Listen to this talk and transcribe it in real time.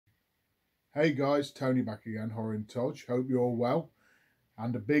Hey guys, Tony back again, Horror in Touch. Hope you're all well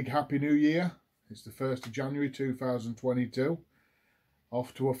and a big happy new year. It's the 1st of January 2022.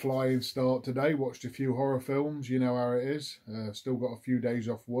 Off to a flying start today. Watched a few horror films, you know how it is. Still got a few days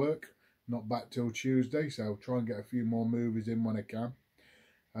off work, not back till Tuesday, so try and get a few more movies in when I can.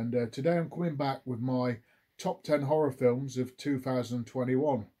 And today I'm coming back with my top 10 horror films of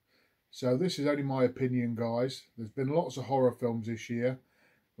 2021. So this is only my opinion, guys. There's been lots of horror films this year.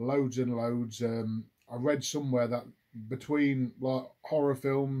 Loads and loads. I read somewhere that between like horror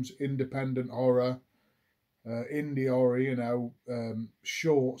films, independent horror, indie horror,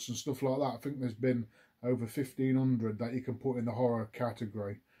 shorts and stuff like that, I think there's been over 1,500 that you can put in the horror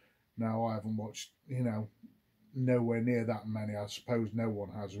category. Now I haven't watched, nowhere near that many. I suppose no one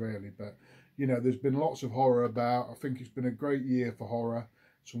has really, but there's been lots of horror about. I think it's been a great year for horror.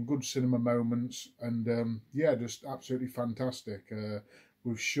 Some good cinema moments, and yeah, just absolutely fantastic.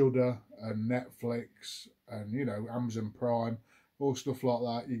 With Shudder and Netflix and Amazon Prime, all stuff like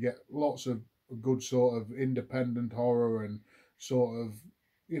that. You get lots of good sort of independent horror and sort of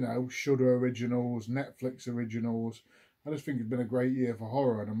Shudder originals, Netflix originals. I just think it's been a great year for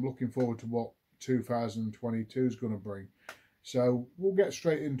horror, and I'm looking forward to what 2022 is going to bring. So we'll get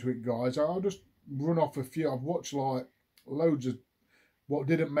straight into it, guys. I'll just run off a few. I've watched like loads of what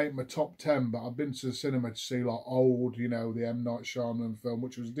didn't make my top 10, but I've been to the cinema to see like Old, the M. Night Shyamalan film,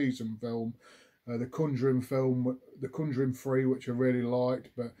 which was a decent film. The Conjuring film, The Conjuring 3, which I really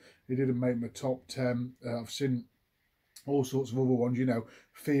liked, but it didn't make my top 10. I've seen all sorts of other ones,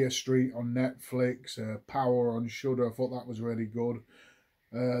 Fear Street on Netflix, Power on Shudder. I thought that was really good.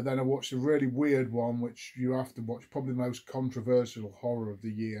 Then I watched a really weird one, which you have to watch, probably the most controversial horror of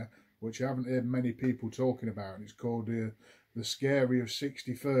the year, which I haven't heard many people talking about. And it's called The Scary of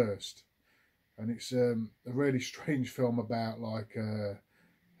 61st. And it's a really strange film about like a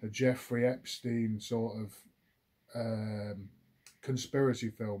Jeffrey Epstein sort of conspiracy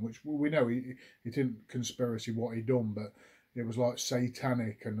film, which we know he didn't conspiracy what he done, but it was like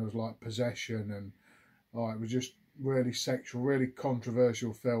satanic and there was like possession, and it was just really sexual, really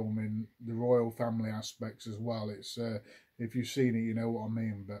controversial film in the royal family aspects as well. It's if you've seen it, you know what I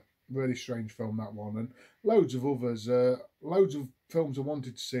mean. But really strange film, that one, and loads of others. Loads of films I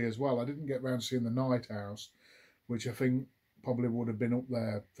wanted to see as well. I didn't get around to seeing The Night House, which I think probably would have been up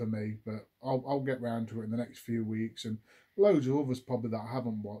there for me, but I'll get round to it in the next few weeks, and loads of others probably that I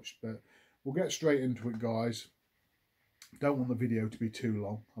haven't watched. But we'll get straight into it, guys. Don't want the video to be too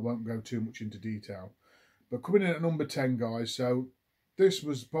long. I won't go too much into detail. But coming in at number 10, guys, so this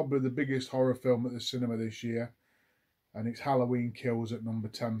was probably the biggest horror film at the cinema this year, and it's Halloween Kills at number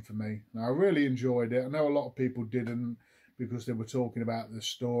 10 for me. Now, I really enjoyed it. I know a lot of people didn't because they were talking about the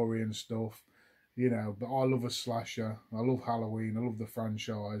story and stuff, but I love a slasher. I love Halloween. I love the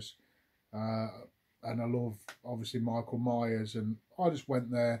franchise. And I love, obviously, Michael Myers. And I just went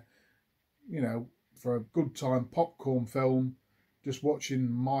there, for a good time, popcorn film, just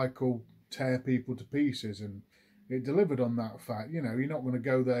watching Michael tear people to pieces, and it delivered on that fact. You're not going to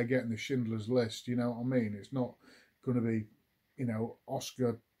go there getting the Schindler's List, you know what I mean? It's not going to be,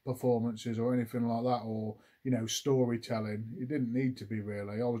 Oscar performances or anything like that, or, storytelling. It didn't need to be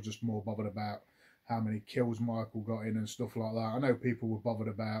really. I was just more bothered about how many kills Michael got in and stuff like that. I know people were bothered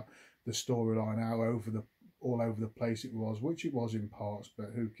about the storyline, how all over the place it was, which it was in parts,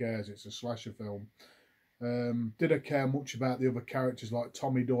 but who cares? It's a slasher film. Did I care much about the other characters like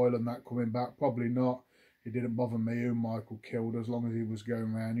Tommy Doyle and that coming back? Probably not. It didn't bother me who Michael killed, as long as he was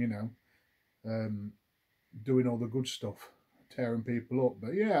going around, doing all the good stuff, tearing people up.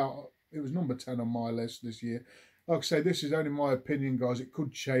 But yeah, it was number 10 on my list this year. Like I say, this is only my opinion, guys. It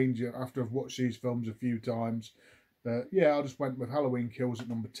could change after I've watched these films a few times. But yeah, I just went with Halloween Kills at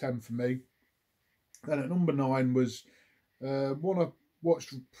number 10 for me. Then at number 9 was one I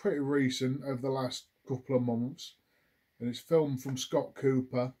watched pretty recent over the last couple of months, and it's filmed from Scott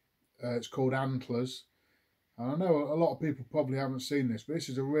Cooper. It's called Antlers, and I know a lot of people probably haven't seen this, but this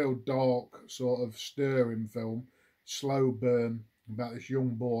is a real dark, sort of stirring film, slow burn, about this young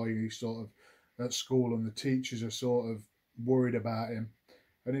boy. He's sort of at school and the teachers are sort of worried about him,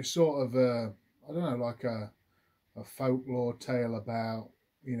 and it's sort of I don't know, like a folklore tale about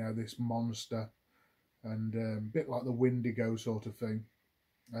this monster, and a bit like the Wendigo sort of thing.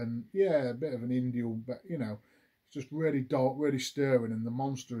 And yeah, a bit of an Indian, but it's just really dark, really stirring, and the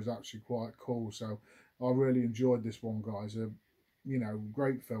monster is actually quite cool. So I really enjoyed this one, guys.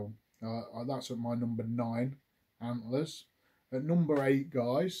 Great film. That's at my number 9, Antlers. At number 8,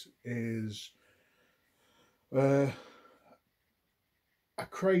 guys, is a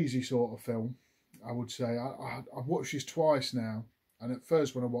crazy sort of film, I would say. I've watched this twice now, And at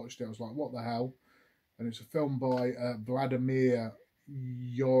first when I watched it, I was like, what the hell? And it's a film by Vladimir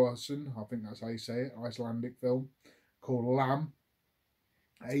Göransson, I think that's how you say it, Icelandic film, called Lamb,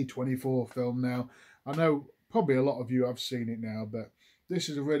 A24 film. Now, I know probably a lot of you have seen it now, but this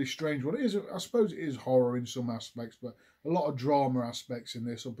is a really strange one. It is, I suppose it is horror in some aspects, but a lot of drama aspects in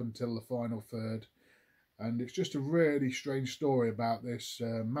this up until the final third. And it's just a really strange story about this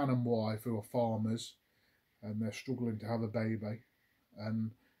man and wife who are farmers, and they're struggling to have a baby.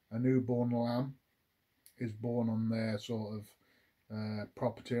 And a newborn lamb is born on their sort of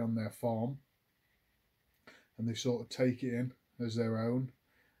property, on their farm. And they sort of take it in as their own.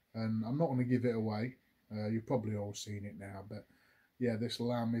 And I'm not going to give it away. You've probably all seen it now, but yeah, this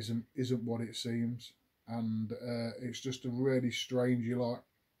lamb isn't what it seems, and it's just a really strange. You like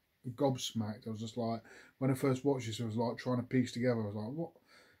gobsmacked. I was just like, when I first watched this, I was like trying to piece together. I was like,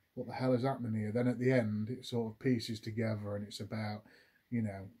 what the hell is happening here? Then at the end, it sort of pieces together, and it's about, you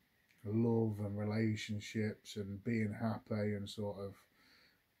know, love and relationships and being happy and sort of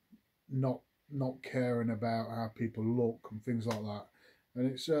not caring about how people look and things like that. And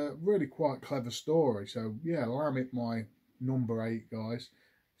it's a really quite clever story. So yeah, Lamb it my number 8, guys.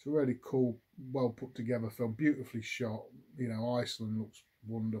 It's a really cool, well put together film, beautifully shot. You know, Iceland looks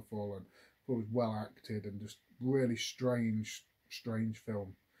wonderful, and it was well acted, and just really strange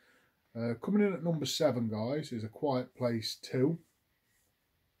film. Coming in at number 7, guys, is A Quiet Place 2.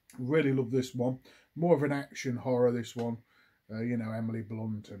 Really love this one. More of an action horror, this one. You know, Emily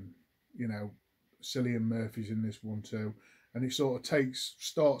Blunt and, you know, Cillian Murphy's in this one too. And it sort of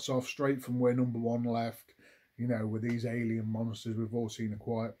starts off straight from where number 1 left, you know, with these alien monsters. We've all seen A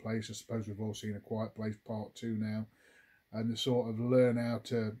Quiet Place. I suppose we've all seen A Quiet Place Part 2 now. And they sort of learn how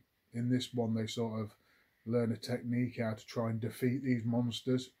to, in this one, they sort of learn a technique how to try and defeat these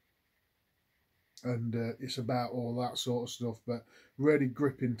monsters. And it's about all that sort of stuff, but really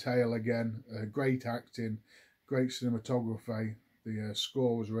gripping tale again. Great acting, great cinematography. The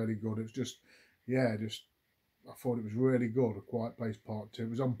score was really good. It was just, yeah, I thought it was really good. A Quiet Place Part 2. It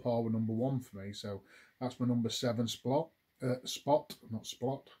was on par with number 1 for me, so that's my number 7 spot. Coming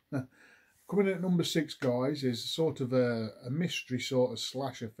in at number 6, guys, is sort of a mystery sort of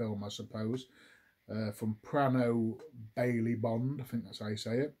slasher film, I suppose, from Prano Bailey Bond. I think that's how you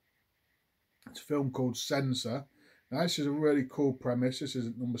say it. It's a film called Censor. Now, this is a really cool premise. This is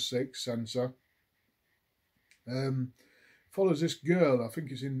at number 6, Censor. Follows this girl, I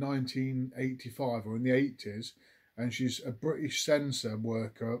think it's in 1985 or in the 80s, and she's a British censor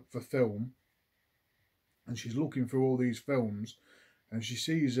worker for film, and she's looking through all these films, and she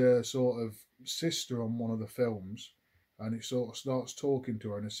sees her sort of sister on one of the films, and it sort of starts talking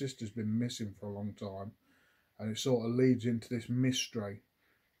to her, and her sister's been missing for a long time, and it sort of leads into this mystery,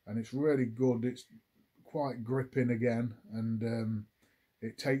 and it's really good. It's quite gripping again, and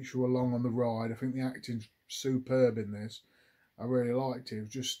it takes you along on the ride. I think the acting's superb in this. I really liked it. It was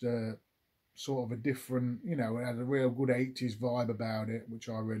just sort of a different, you know, it had a real good 80s vibe about it, which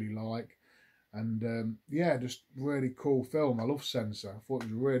I really like. And yeah, just really cool film. I love Censor. I thought it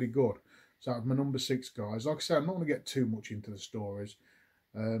was really good. So that's my number 6, guys. Like I said, I'm not going to get too much into the stories.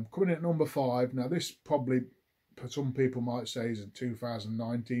 Coming in at number 5. Now, this probably, for some people might say, is a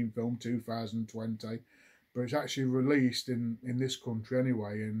 2019 film, 2020. But it's actually released in this country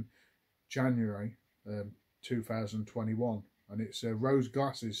anyway in January 2021. And it's Rose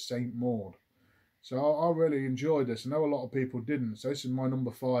Glass's Saint Maud. So I really enjoyed this. I know a lot of people didn't. So this is my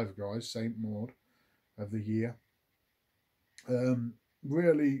number 5, guys, Saint Maud of the year.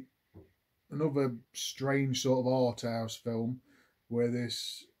 Really another strange sort of art house film where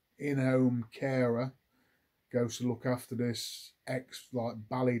this in-home carer goes to look after this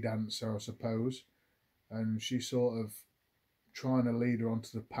ballet dancer, I suppose. And she's sort of trying to lead her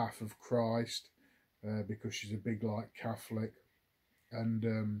onto the path of Christ because she's a big Catholic.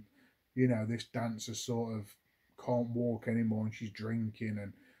 And you know, this dancer sort of can't walk anymore, and she's drinking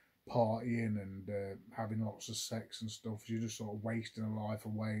and partying and having lots of sex and stuff. She's just sort of wasting her life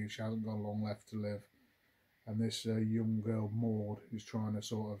away, and she hasn't got long left to live. And this young girl, Maud, is trying to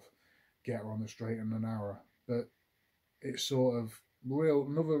sort of get her on the straight and the narrow. But it's sort of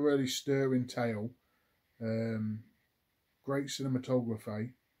another really stirring tale. Great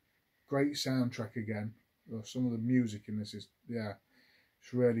cinematography, great soundtrack again. Some of the music in this is, yeah,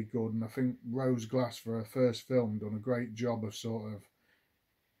 it's really good. And I think Rose Glass, for her first film, done a great job of sort of,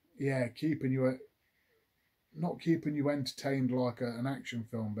 yeah, not keeping you entertained like an action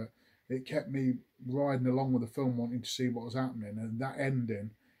film, but it kept me riding along with the film, wanting to see what was happening. And that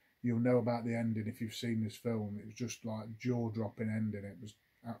ending, you'll know about the ending if you've seen this film. It was just like jaw-dropping ending. It was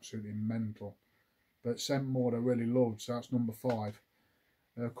absolutely mental. But Saint Maud I really loved, so that's number 5.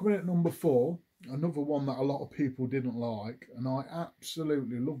 Coming at number 4, another one that a lot of people didn't like, and I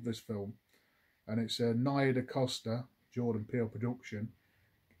absolutely love this film, and it's Nia DaCosta, Jordan Peele production,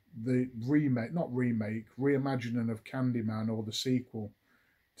 the remake, not remake, reimagining of Candyman, or the sequel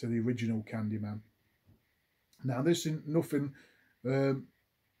to the original Candyman. Now, this is nothing.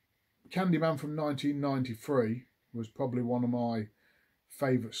 Candyman from 1993 was probably one of my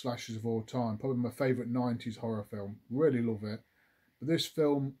favourite slashers of all time, probably my favourite 90s horror film. Really love it. But this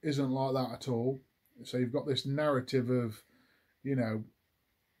film isn't like that at all. So you've got this narrative of, you know,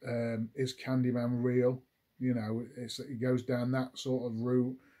 is Candyman real? You know, it goes down that sort of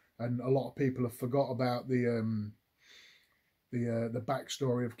route, and a lot of people have forgot about the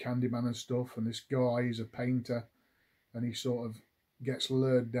backstory of Candyman and stuff. And this guy, he's a painter, and he sort of gets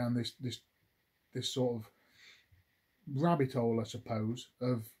lured down this sort of rabbit hole, I suppose,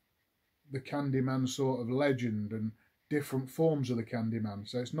 of the Candyman sort of legend and different forms of the Candyman.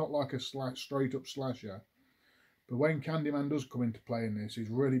 So it's not like a straight up slasher. But when Candyman does come into play in this, he's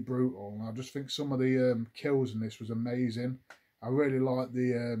really brutal. And I just think some of the kills in this was amazing. I really like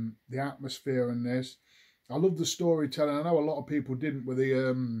the atmosphere in this. I love the storytelling. I know a lot of people didn't with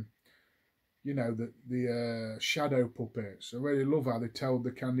the you know, the shadow puppets. I really love how they told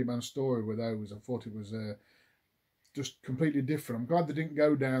the Candyman story with those. I thought it was just completely different. I'm glad they didn't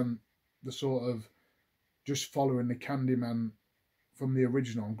go down the sort of just following the Candyman from the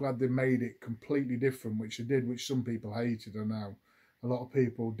original. I'm glad they made it completely different, which they did, which some people hated. I know a lot of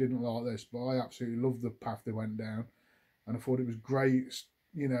people didn't like this, but I absolutely loved the path they went down, and I thought it was great.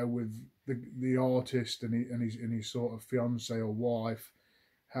 You know, with the artist and his sort of fiance or wife,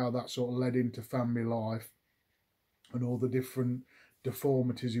 how that sort of led into family life, and all the different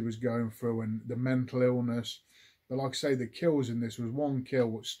deformities he was going through, and the mental illness. But like I say, the kills in this was one kill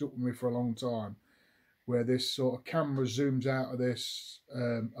which stuck with me for a long time, where this sort of camera zooms out of this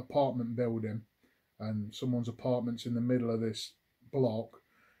apartment building, and someone's apartment's in the middle of this block,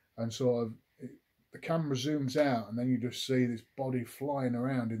 and sort of the camera zooms out, and then you just see this body flying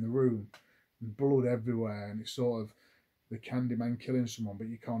around in the room, and blood everywhere, and it's sort of the Candyman killing someone, but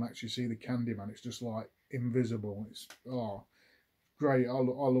you can't actually see the Candyman. It's just like invisible. It's great. I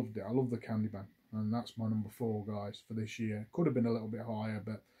loved it. I love the Candyman, and that's my number 4, guys, for this year. Could have been a little bit higher,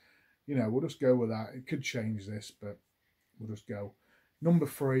 but you know, we'll just go with that. It could change this, but we'll just go. Number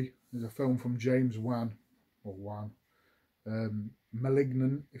 3 is a film from James Wan,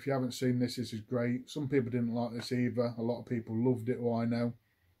 Malignant. If you haven't seen this, this is great. Some people didn't like this either. A lot of people loved it, I know.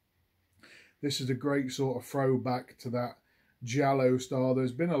 This is a great sort of throwback to that giallo style.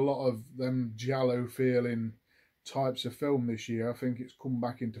 There's been a lot of them giallo feeling types of film this year. I think it's come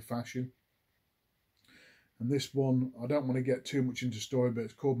back into fashion. And this one, I don't want to get too much into story, but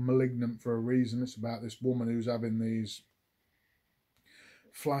it's called Malignant for a reason. It's about this woman who's having these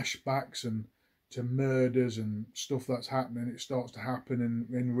flashbacks and to murders and stuff that's happening. It starts to happen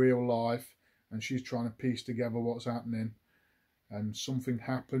in real life, and she's trying to piece together what's happening. And something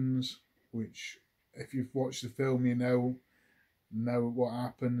happens, which, if you've watched the film, you know what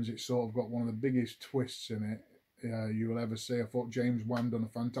happens. It's sort of got one of the biggest twists in it you will ever see. I thought James Wan done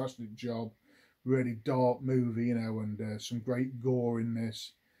a fantastic job. Really dark movie, you know, and some great gore in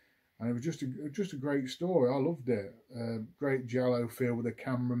this, and it was just a great story. I loved it. Great giallo feel with the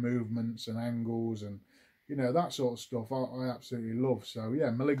camera movements and angles, and you know, that sort of stuff. I absolutely love. So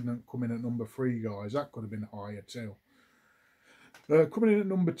yeah, Malignant coming at number 3, guys. That could have been higher too. Coming in at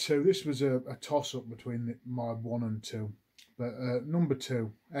number 2, this was a toss up between my 1 and 2. But number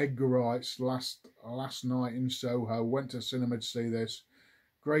 2, Edgar Wright's Last Night in Soho. Went to cinema to see this.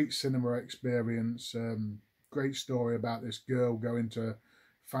 Great cinema experience. Great story about this girl going to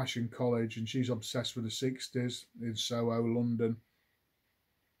fashion college, and she's obsessed with the 60s in Soho, London.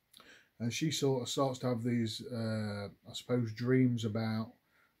 And she sort of starts to have these, I suppose, dreams about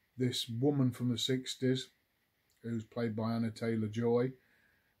this woman from the 60s, who's played by Anna Taylor-Joy.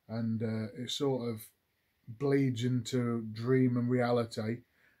 And it sort of bleeds into dream and reality,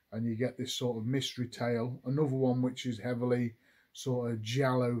 and you get this sort of mystery tale. Another one which is heavily sort of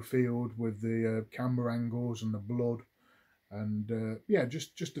giallo field with the camera angles and the blood, and yeah,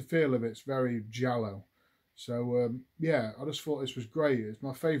 just the feel of it's very giallo. So yeah, I just thought this was great. It's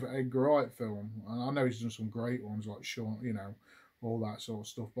my favourite Edgar Wright film, and I know he's done some great ones like Shaun, you know, all that sort of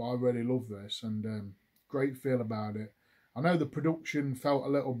stuff, but I really love this, and great feel about it. I know the production felt a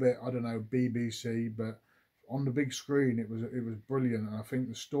little bit, I don't know, BBC, but on the big screen it was brilliant, and I think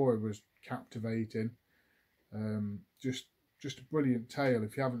the story was captivating. Just a brilliant tale.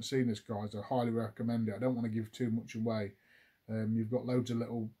 If you haven't seen this, guys, I highly recommend it. I don't want to give too much away. You've got loads of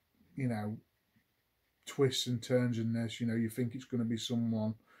little, you know, twists and turns in this. You know, you think it's going to be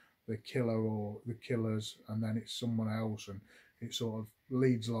someone, the killer or the killers, and then it's someone else, and it sort of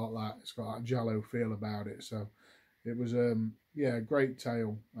leads like that. It's got that Giallo feel about it. So it was yeah, a great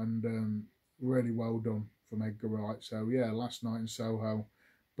tale, and really well done from Edgar Wright. So yeah, Last Night in Soho,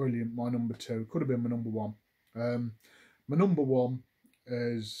 brilliant. My number 2 could have been my number 1. My number 1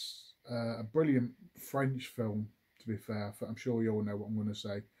 is a brilliant French film, to be fair. I'm sure you all know what I'm going to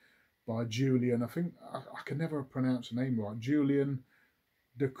say, by Julian, I think, I can never pronounce the name right, Julian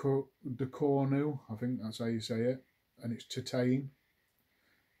Ducournau, I think that's how you say it, and it's Titane.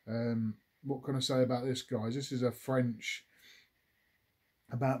 What can I say about this, guys? This is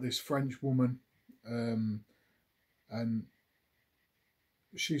about this French woman, and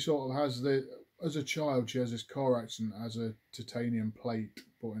she sort of has as a child, she has this car accident, has a titanium plate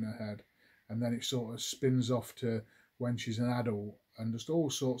put in her head, and then it sort of spins off to when she's an adult, and just all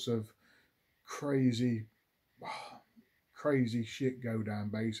sorts of crazy shit go down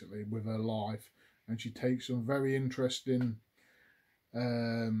basically with her life, and she takes some very interesting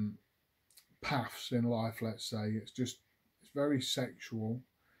paths in life, let's say. It's very sexual,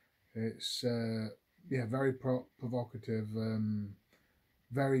 it's yeah, very provocative,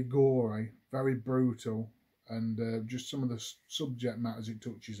 very gory, very brutal, and just some of the subject matters it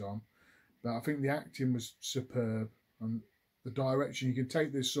touches on. But I think the acting was superb, and the direction. You can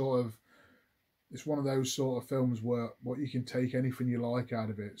take this sort of, it's one of those sort of films where what you can take anything you like out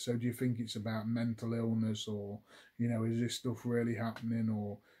of it. So do you think it's about mental illness, or, you know, is this stuff really happening,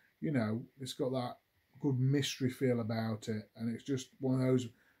 or, you know, it's got that good mystery feel about it, and it's just one of those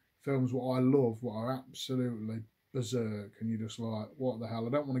films what I love, what are absolutely berserk, and you're just like, what the hell. I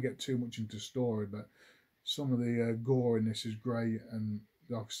don't want to get too much into story, but some of the gore in this is great, and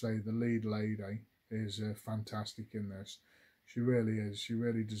like I say, the lead lady is fantastic in this. She really is. She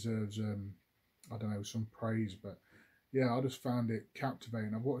really deserves I don't know, some praise. But yeah, I just found it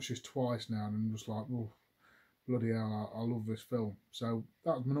captivating. I've watched this twice now, and I'm just like, oh, bloody hell, I love this film. So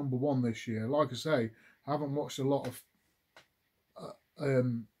that was my number 1 this year. Like I say, I haven't watched a lot of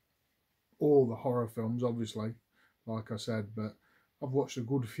all the horror films, obviously, like I said, but I've watched a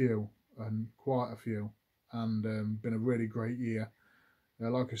good few, and quite a few, and been a really great year.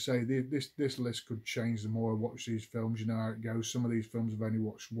 Like I say, this list could change the more I watch these films. You know how it goes. Some of these films I've only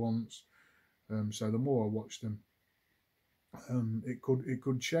watched once, so the more I watch them, it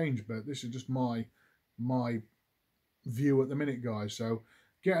could change. But this is just my view at the minute, guys. So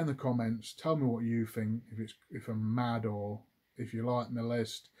get in the comments, tell me what you think, if I'm mad, or if you like my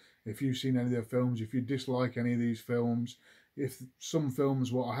list, if you've seen any of the films, if you dislike any of these films, if some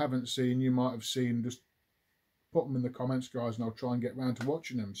films what I haven't seen you might have seen, just put them in the comments, guys, and I'll try and get round to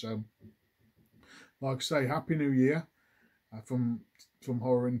watching them. So like I say, Happy New Year from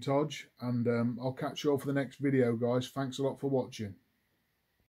Horror in Todge, and I'll catch you all for the next video, guys. Thanks a lot for watching.